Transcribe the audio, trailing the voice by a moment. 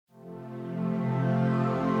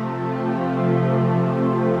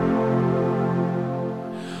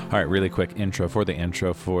All right, really quick intro for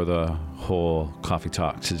the whole coffee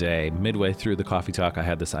talk today. Midway through the coffee talk, I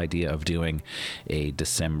had this idea of doing a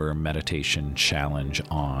December meditation challenge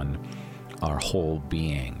on our whole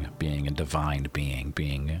being a divine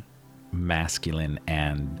being masculine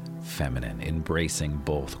and feminine, embracing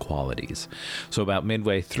both qualities. So about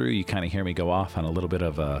midway through, you kind of hear me go off on a little bit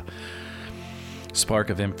of a spark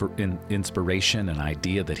of inspiration, an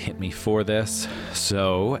idea that hit me for this.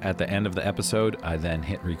 So at the end of the episode, I then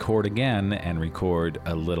hit record again and record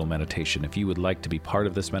a little meditation. If you would like to be part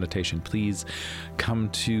of this meditation, please come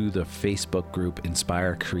to the Facebook group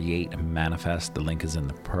Inspire, Create, Manifest. The link is in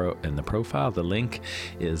the profile. The link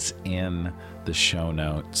is in the show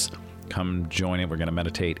notes. Come join it. We're going to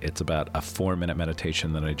meditate. It's about a 4-minute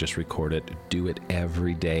meditation that I just recorded. Do it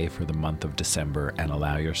every day for the month of December and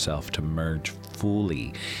allow yourself to merge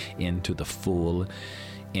fully into the full,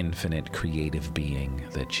 infinite, creative being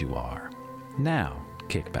that you are. Now,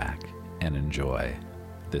 kick back and enjoy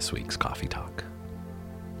this week's Coffee Talk.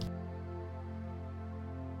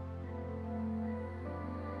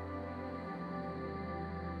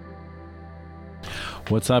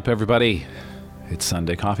 What's up, everybody? It's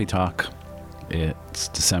Sunday Coffee Talk. It's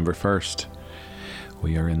December 1st.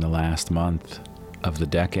 We are in the last month of the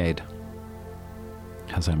decade.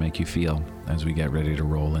 How's that make you feel as we get ready to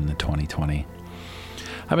roll into 2020?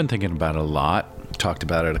 I've been thinking about it a lot. Talked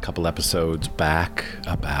about it a couple episodes back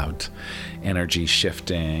about energy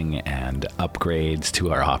shifting and upgrades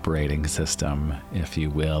to our operating system, if you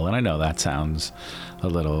will. And I know that sounds a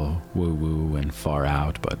little woo-woo and far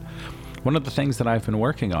out, but one of the things that I've been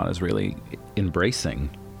working on is really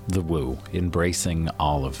embracing the woo, embracing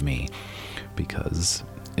all of me, because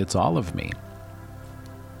it's all of me.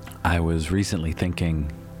 I was recently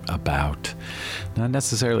thinking about, not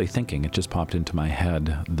necessarily thinking, it just popped into my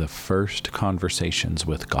head, the first Conversations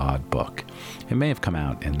with God book. It may have come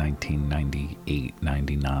out in 1998,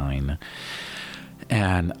 99.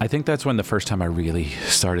 And I think that's when the first time I really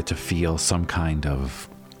started to feel some kind of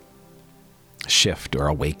shift or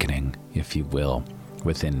awakening, if you will,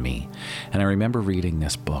 within me. And I remember reading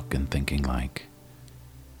this book and thinking, like,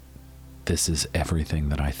 this is everything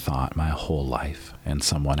that I thought my whole life, and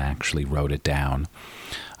someone actually wrote it down.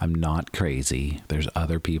 I'm not crazy. There's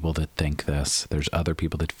other people that think this. There's other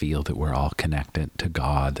people that feel that we're all connected to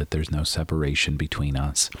God, that there's no separation between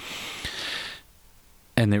us,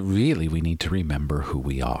 and that really we need to remember who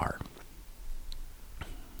we are.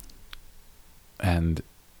 And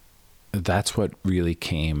that's what really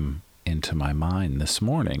came into my mind this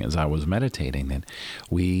morning as I was meditating, that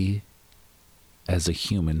we as a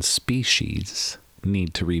human species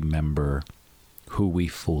need to remember who we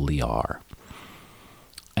fully are.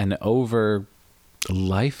 And over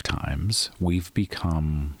lifetimes, we've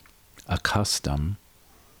become accustomed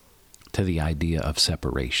to the idea of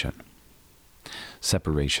separation.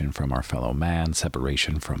 Separation from our fellow man,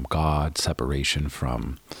 separation from God, separation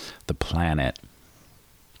from the planet,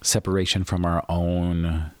 separation from our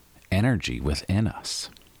own energy within us.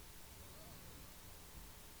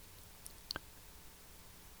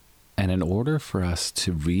 And in order for us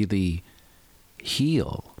to really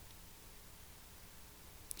heal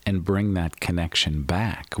and bring that connection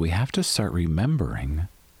back, we have to start remembering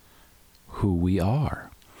who we are,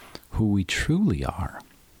 who we truly are.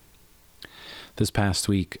 This past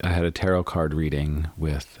week, I had a tarot card reading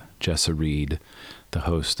with Jessa Reed, the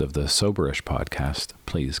host of the Soberish podcast.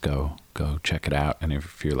 Please go check it out. And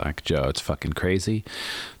if you're like, Joe, it's fucking crazy,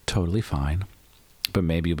 totally fine. But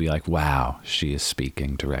maybe you'll be like, wow, she is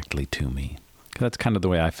speaking directly to me. That's kind of the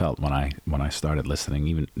way I felt when I started listening.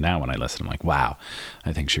 Even now when I listen, I'm like, wow,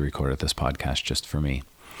 I think she recorded this podcast just for me.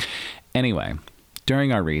 Anyway,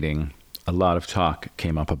 during our reading, a lot of talk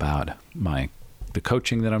came up about the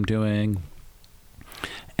coaching that I'm doing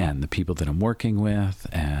and the people that I'm working with,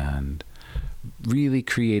 and really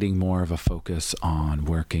creating more of a focus on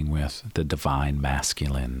working with the divine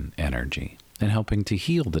masculine energy and helping to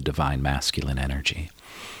heal the divine masculine energy,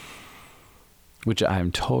 which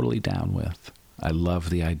I'm totally down with. I love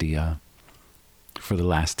the idea. For the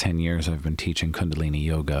last 10 years, I've been teaching Kundalini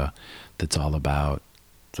yoga that's all about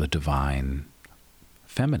the divine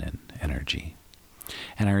feminine energy.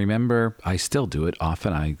 And I remember, I still do it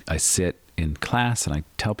often. I sit in class and I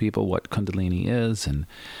tell people what Kundalini is and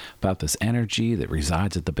about this energy that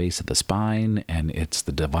resides at the base of the spine, and it's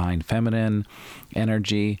the divine feminine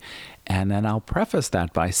energy. And then I'll preface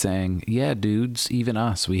that by saying, yeah, dudes, even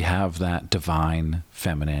us, we have that divine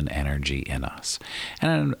feminine energy in us.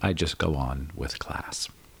 And I just go on with class.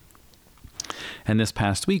 And this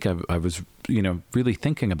past week, I was, really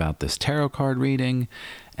thinking about this tarot card reading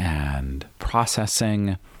and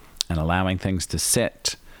processing and allowing things to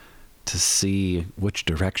sit to see which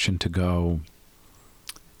direction to go.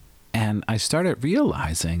 And I started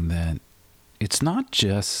realizing that it's not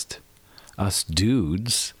just us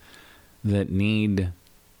dudes that need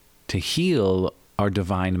to heal our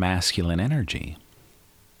divine masculine energy.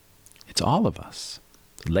 It's all of us,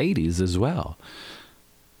 ladies as well.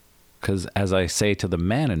 Because as I say to the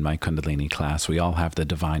men in my Kundalini class, we all have the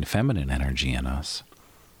divine feminine energy in us.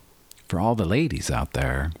 For all the ladies out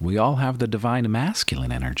there, we all have the divine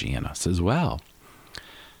masculine energy in us as well.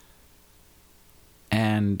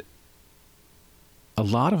 And a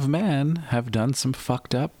lot of men have done some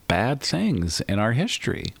fucked up bad things in our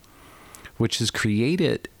history, which has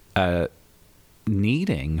created a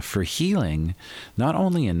needing for healing, not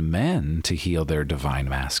only in men to heal their divine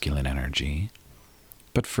masculine energy,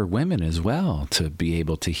 but for women as well to be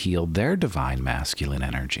able to heal their divine masculine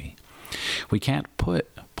energy. We can't put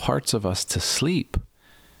parts of us to sleep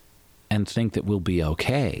and think that we'll be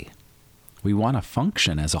okay. We want to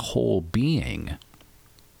function as a whole being.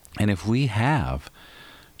 And if we have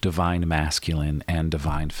divine masculine and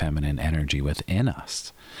divine feminine energy within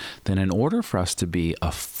us, then in order for us to be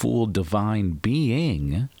a full divine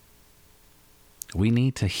being, we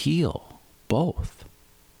need to heal both.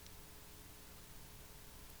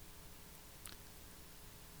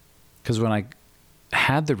 Because when I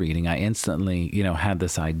had the reading, I instantly, had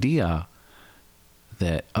this idea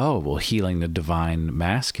that, healing the divine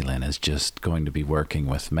masculine is just going to be working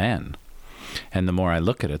with men. And the more I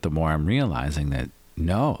look at it, the more I'm realizing that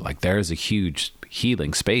no, there is a huge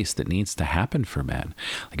healing space that needs to happen for men.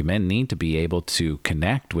 Men need to be able to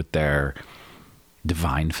connect with their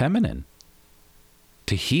divine feminine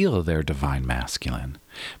to heal their divine masculine.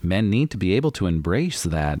 Men need to be able to embrace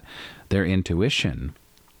that, their intuition,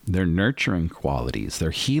 their nurturing qualities,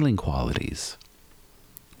 their healing qualities.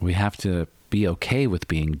 We have to be okay with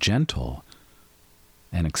being gentle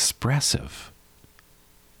and expressive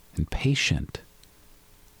and patient.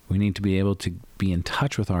 We need to be able to be in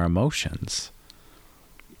touch with our emotions.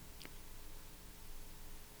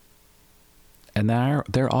 And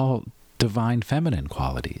they're all divine feminine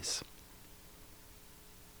qualities.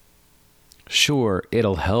 Sure,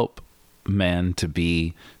 it'll help men to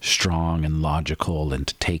be strong and logical and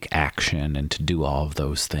to take action and to do all of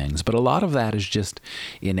those things. But a lot of that is just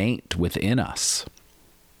innate within us.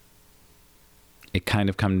 It kind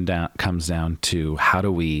of comes down to how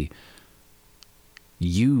do we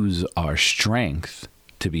use our strength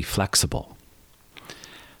to be flexible?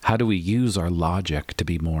 How do we use our logic to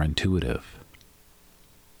be more intuitive?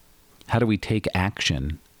 How do we take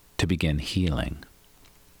action to begin healing?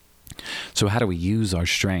 So how do we use our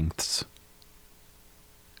strengths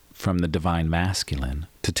from the divine masculine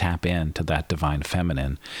to tap into that divine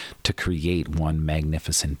feminine to create one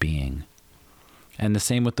magnificent being? And the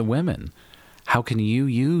same with the women. How can you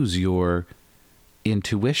use your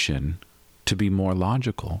intuition to be more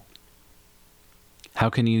logical? How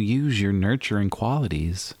can you use your nurturing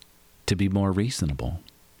qualities to be more reasonable?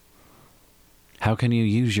 How can you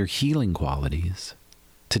use your healing qualities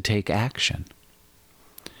to take action?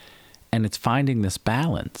 And it's finding this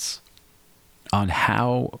balance on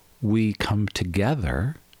how we come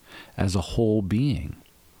together as a whole being.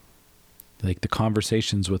 Like the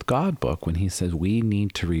Conversations with God book, when he says we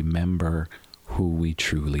need to remember who we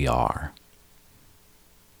truly are.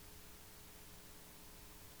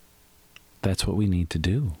 That's what we need to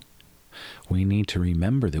do. We need to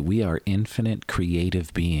remember that we are infinite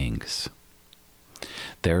creative beings.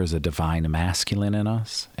 There is a divine masculine in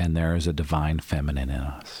us, and there is a divine feminine in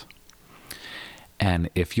us. And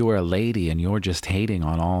if you're a lady and you're just hating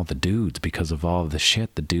on all the dudes because of all the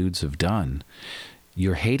shit the dudes have done,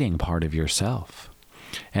 you're hating part of yourself.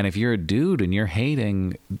 And if you're a dude and you're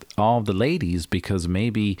hating all the ladies because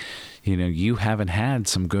maybe, you haven't had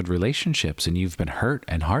some good relationships and you've been hurt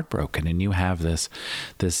and heartbroken and you have this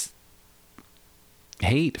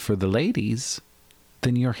hate for the ladies,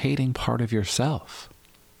 then you're hating part of yourself.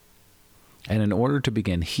 And in order to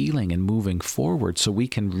begin healing and moving forward so we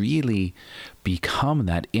can really become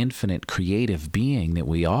that infinite creative being that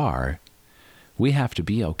we are, we have to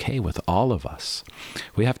be okay with all of us.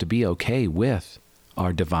 We have to be okay with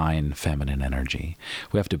our divine feminine energy.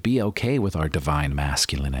 We have to be okay with our divine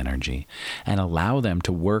masculine energy and allow them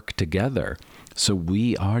to work together so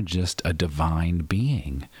we are just a divine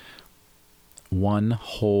being. One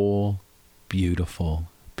whole, beautiful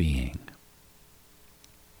being.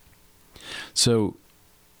 So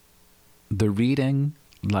the reading,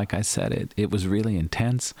 like I said, it was really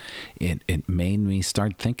intense. It made me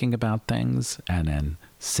start thinking about things and then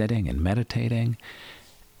sitting and meditating.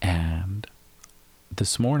 And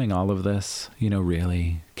this morning, all of this,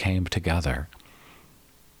 really came together.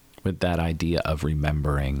 with that idea of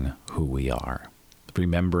remembering who we are,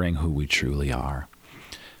 remembering who we truly are,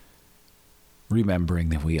 remembering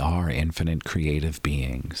that we are infinite creative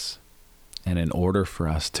beings. And in order for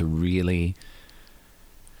us to really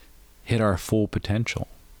hit our full potential,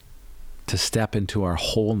 to step into our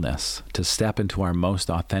wholeness, to step into our most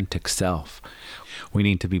authentic self, we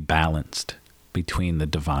need to be balanced between the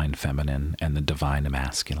divine feminine and the divine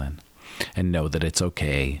masculine, and know that it's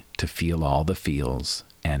okay to feel all the feels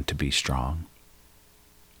and to be strong.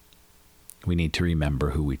 We need to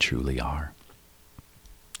remember who we truly are.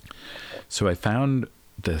 So I found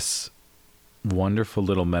this wonderful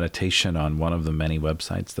little meditation on one of the many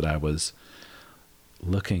websites that I was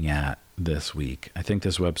looking at this week. I think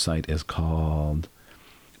this website is called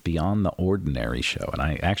Beyond the Ordinary Show. And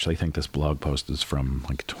I actually think this blog post is from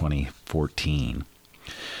like 2014.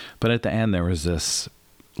 But at the end, there was this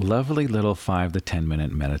lovely little 5 to 10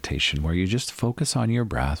 minute meditation where you just focus on your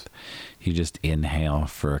breath. You just inhale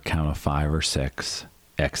for a count of 5 or 6,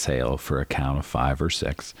 exhale for a count of 5 or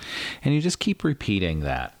 6, and you just keep repeating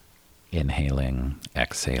that, inhaling,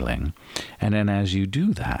 exhaling. And then as you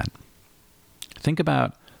do that, think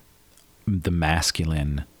about the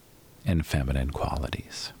masculine and feminine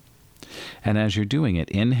qualities. And as you're doing it,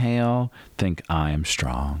 inhale, think, I am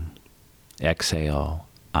strong. Exhale,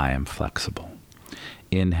 I am flexible.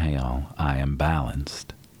 Inhale, I am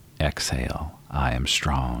balanced. Exhale, I am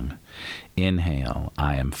strong. Inhale,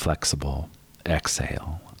 I am flexible.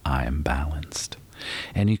 Exhale, I am balanced.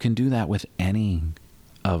 And you can do that with any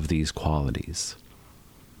of these qualities.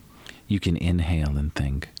 You can inhale and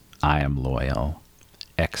think, I am loyal.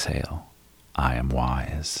 Exhale, I am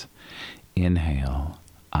wise. Inhale,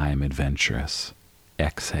 I am adventurous.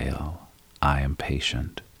 Exhale, I am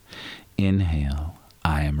patient. Inhale,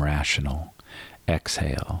 I am rational.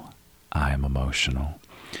 Exhale, I am emotional.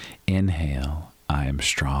 Inhale, I am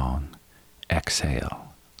strong.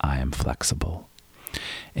 Exhale, I am flexible.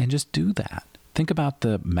 And just do that. Think about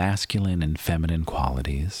the masculine and feminine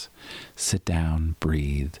qualities. Sit down,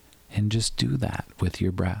 breathe, and just do that with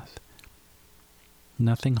your breath.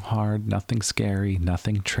 Nothing hard, nothing scary,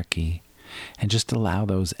 nothing tricky. And just allow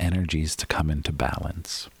those energies to come into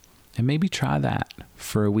balance. And maybe try that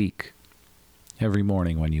for a week, every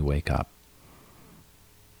morning when you wake up.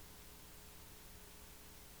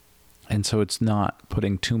 And so it's not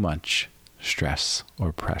putting too much stress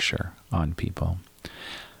or pressure on people.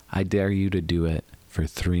 I dare you to do it for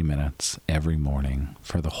 3 minutes every morning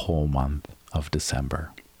for the whole month of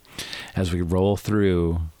December. As we roll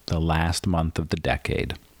through the last month of the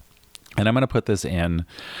decade. And I'm going to put this in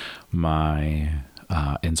my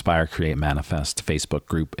Inspire, Create, Manifest Facebook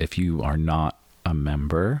group. If you are not a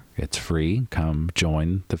member, it's free. Come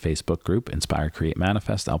join the Facebook group, Inspire, Create,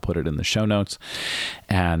 Manifest. I'll put it in the show notes.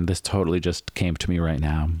 And this totally just came to me right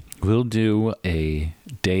now. We'll do a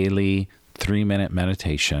daily 3-minute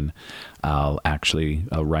meditation. I'll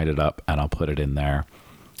write it up and I'll put it in there.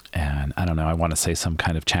 And I don't know, I want to say some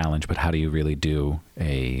kind of challenge, but how do you really do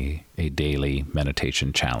a daily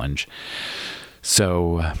meditation challenge?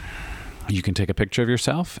 So you can take a picture of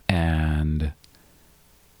yourself and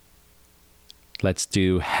let's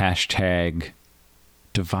do hashtag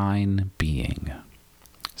divine being.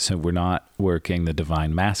 So we're not working the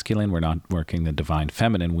divine masculine. We're not working the divine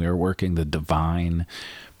feminine. We're working the divine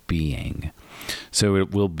being. So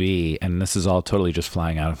it will be, and this is all totally just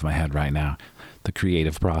flying out of my head right now, the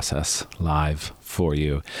creative process live for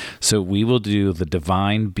you. So we will do the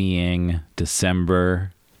Divine Being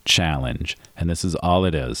December challenge. And this is all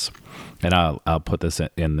it is. And I'll put this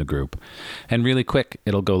in the group. And really quick,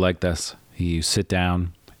 it'll go like this. You sit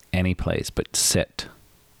down any place, but sit.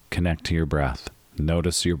 Connect to your breath.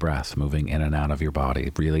 Notice your breath moving in and out of your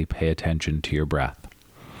body. Really pay attention to your breath.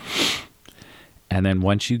 And then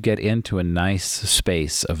once you get into a nice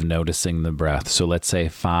space of noticing the breath, so let's say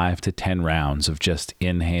 5 to 10 rounds of just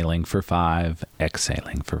inhaling for 5,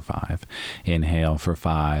 exhaling for 5, inhale for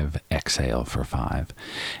 5, exhale for 5,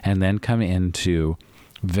 and then come into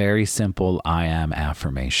very simple I am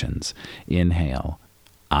affirmations. Inhale,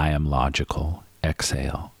 I am logical.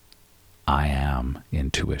 Exhale, I am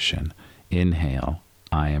intuition. Inhale,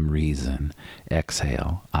 I am reason.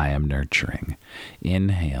 Exhale, I am nurturing.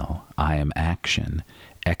 Inhale, I am action.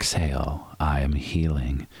 Exhale, I am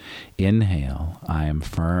healing. Inhale, I am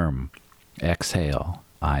firm. Exhale,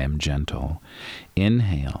 I am gentle.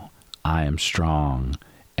 Inhale, I am strong.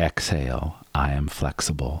 Exhale, I am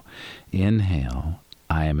flexible. Inhale,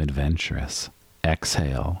 I am adventurous.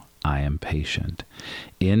 Exhale, I am patient.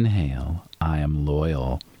 Inhale, I am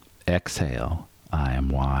loyal. Exhale, I am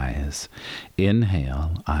wise.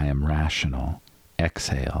 Inhale, I am rational.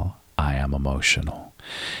 Exhale, I am emotional.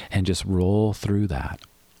 and just roll through that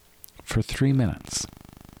for 3 minutes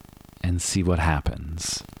and see what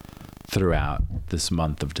happens throughout this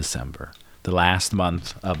month of December, the last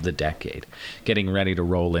month of the decade, getting ready to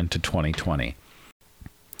roll into 2020.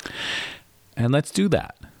 And let's do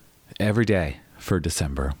that every day for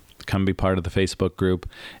December. Come be part of the Facebook group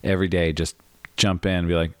every day. Just jump in and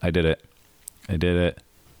be like, I did it. I did it.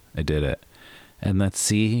 I did it. And let's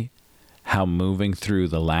see how moving through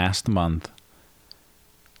the last month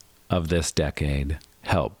of this decade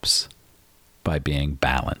helps by being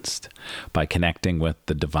balanced, by connecting with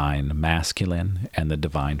the divine masculine and the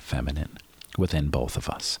divine feminine within both of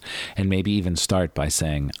us. And maybe even start by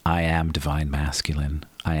saying, I am divine masculine.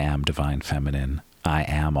 I am divine feminine. I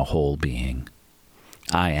am a whole being.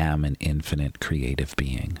 I am an infinite creative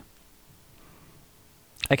being.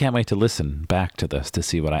 I can't wait to listen back to this to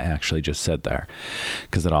see what I actually just said there,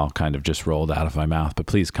 because it all kind of just rolled out of my mouth. But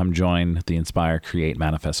please come join the Inspire, Create,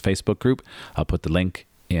 Manifest Facebook group. I'll put the link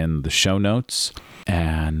in the show notes,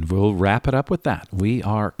 and we'll wrap it up with that. We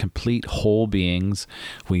are complete whole beings.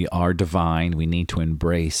 We are divine. We need to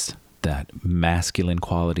embrace that masculine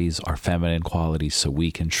qualities are feminine qualities so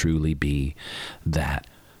we can truly be that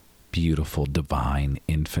beautiful, divine,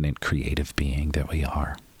 infinite, creative being that we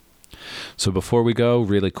are. So before we go,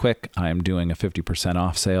 really quick, I'm doing a 50%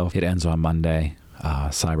 off sale. It ends on Monday,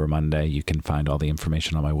 Cyber Monday. You can find all the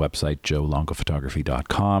information on my website,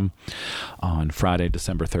 joelongophotography.com. On Friday,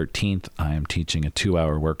 December 13th, I am teaching a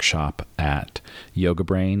 2-hour workshop at Yoga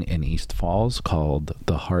Brain in East Falls called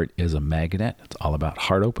The Heart is a Magnet. It's all about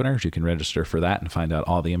heart openers. You can register for that and find out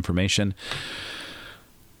all the information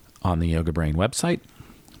on the Yoga Brain website.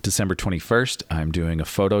 December 21st, I'm doing a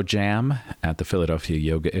photo jam at the Philadelphia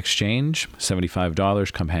Yoga Exchange.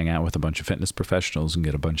 $75. Come hang out with a bunch of fitness professionals and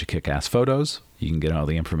get a bunch of kick-ass photos. You can get all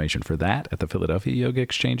the information for that at the Philadelphia Yoga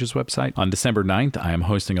Exchange's website. On December 9th, I am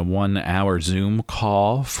hosting a 1-hour Zoom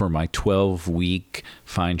call for my 12-week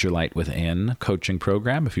Find Your Light Within coaching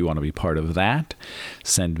program. If you want to be part of that,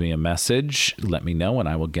 send me a message. Let me know, and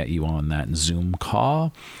I will get you on that Zoom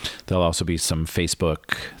call. There'll also be some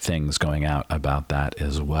Facebook things going out about that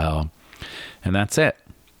as well. And that's it.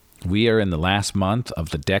 We are in the last month of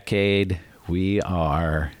the decade. We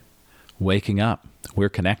are waking up. We're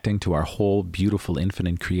connecting to our whole beautiful,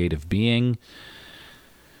 infinite, creative being.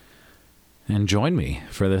 And join me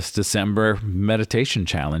for this December meditation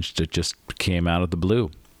challenge that just came out of the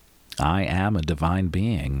blue. I am a divine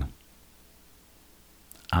being.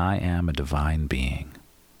 I am a divine being.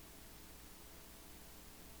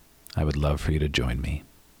 I would love for you to join me.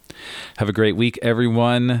 Have a great week,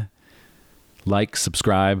 everyone. Like,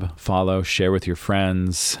 subscribe, follow, share with your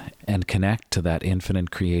friends, and connect to that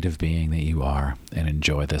infinite creative being that you are, and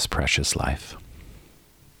enjoy this precious life.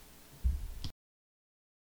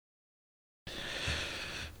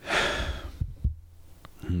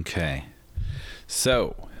 Okay,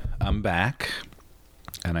 so I'm back,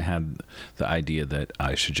 and I had the idea that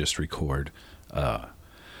I should just record a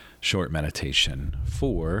short meditation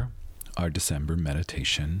for our December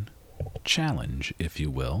meditation challenge, if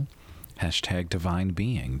you will. Hashtag divine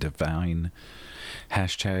being,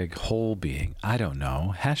 hashtag whole being. I don't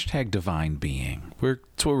know. Hashtag divine being.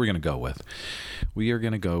 That's what we're going to go with. We are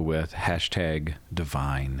going to go with hashtag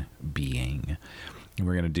divine being. And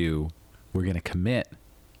we're going to commit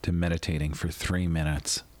to meditating for 3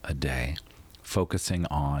 minutes a day, focusing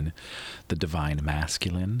on the divine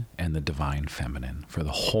masculine and the divine feminine for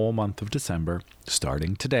the whole month of December,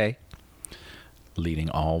 starting today, leading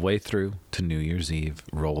all the way through to New Year's Eve,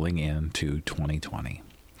 rolling into 2020.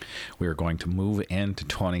 We are going to move into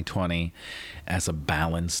 2020 as a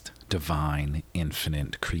balanced, divine,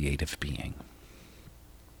 infinite, creative being.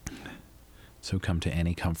 So come to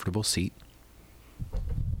any comfortable seat.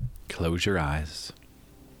 Close your eyes.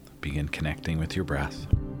 Begin connecting with your breath.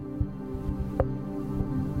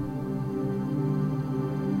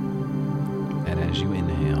 And as you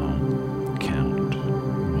inhale, count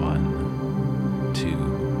 1, 2,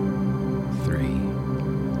 3,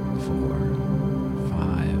 4,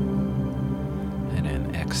 5, and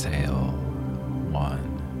then exhale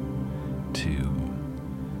 1,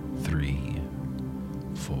 2, 3,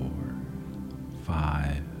 4,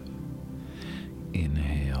 5.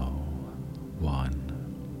 Inhale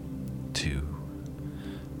 1, 2,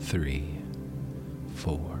 3,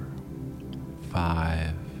 4,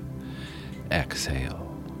 5. Exhale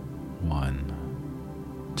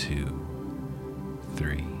 1, 2,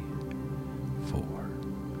 3, 4,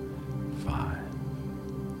 5.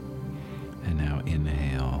 And now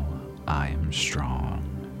inhale, I am strong.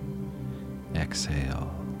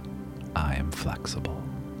 Exhale, I am flexible.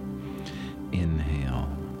 Inhale,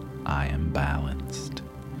 I am balanced.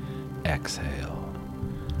 Exhale,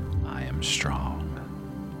 I am strong.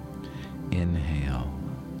 Inhale,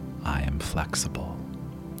 I am flexible.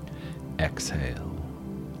 Exhale,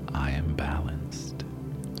 I am balanced.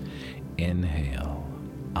 Inhale,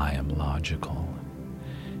 I am logical.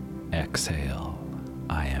 Exhale,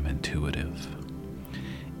 I am intuitive.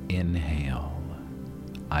 Inhale,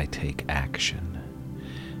 I take action.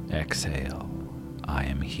 Exhale, I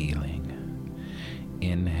am healing.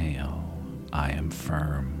 Inhale, I am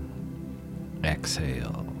firm.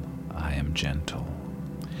 Exhale, I am gentle.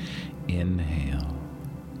 Inhale,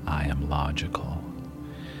 I am logical.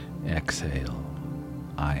 Exhale,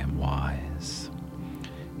 I am wise.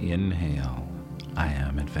 Inhale, I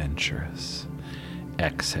am adventurous.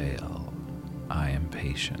 Exhale, I am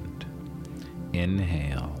patient.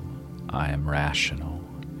 Inhale, I am rational.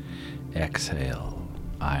 Exhale,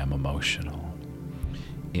 I am emotional.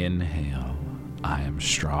 Inhale, I am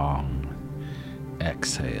strong.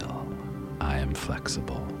 Exhale, I am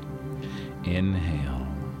flexible. Inhale,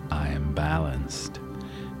 I am balanced.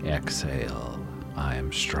 Exhale, I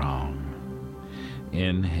am strong.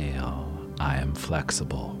 Inhale, I am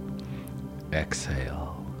flexible.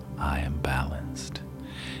 Exhale, I am balanced.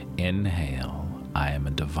 Inhale, I am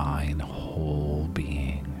a divine whole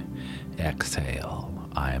being. Exhale,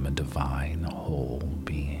 I am a divine whole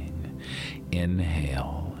being.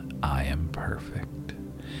 Inhale, I am perfect.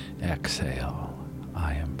 Exhale,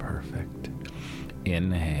 I am perfect.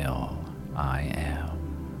 Inhale, I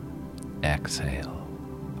am. Exhale,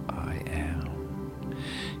 I am.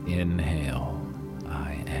 Inhale,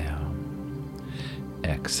 I am.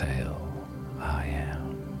 Exhale, I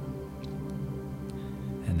am.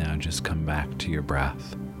 And now just come back to your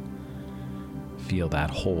breath. Feel that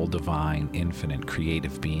whole divine, infinite,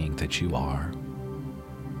 creative being that you are.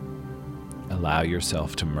 Allow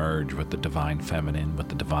yourself to merge with the divine feminine, with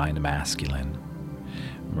the divine masculine,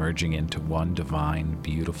 merging into one divine,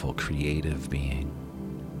 beautiful, creative being.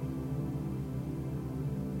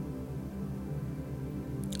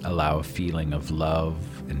 Allow a feeling of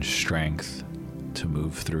love and strength to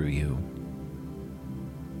move through you.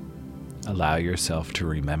 Allow yourself to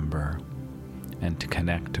remember and to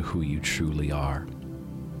connect to who you truly are.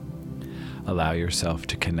 Allow yourself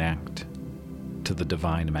to connect to the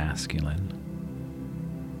divine masculine.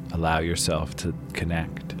 Allow yourself to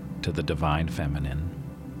connect to the divine feminine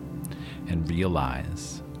and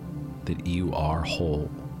realize that you are whole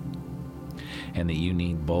and that you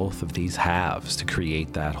need both of these halves to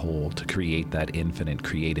create that whole, to create that infinite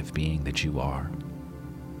creative being that you are.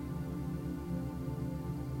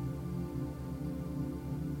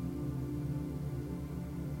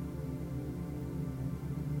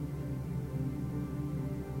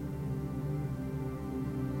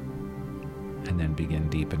 And then begin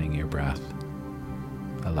deepening your breath,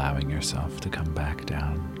 allowing yourself to come back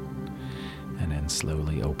down, and then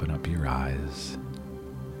slowly open up your eyes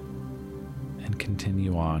and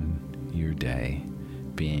continue on your day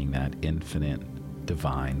being that infinite,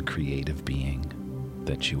 divine, creative being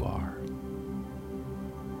that you are.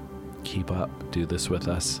 Keep up. Do this with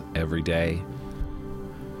us every day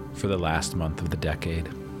for the last month of the decade.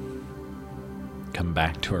 Come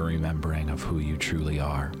back to a remembering of who you truly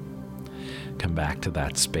are. Come back to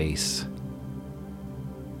that space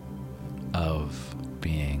of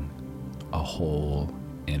being a whole,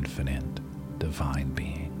 infinite, divine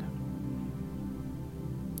being.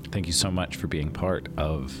 Thank you so much for being part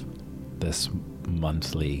of this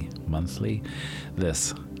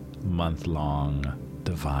this month-long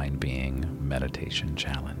Divine Being Meditation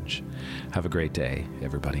Challenge. Have a great day,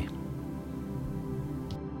 everybody.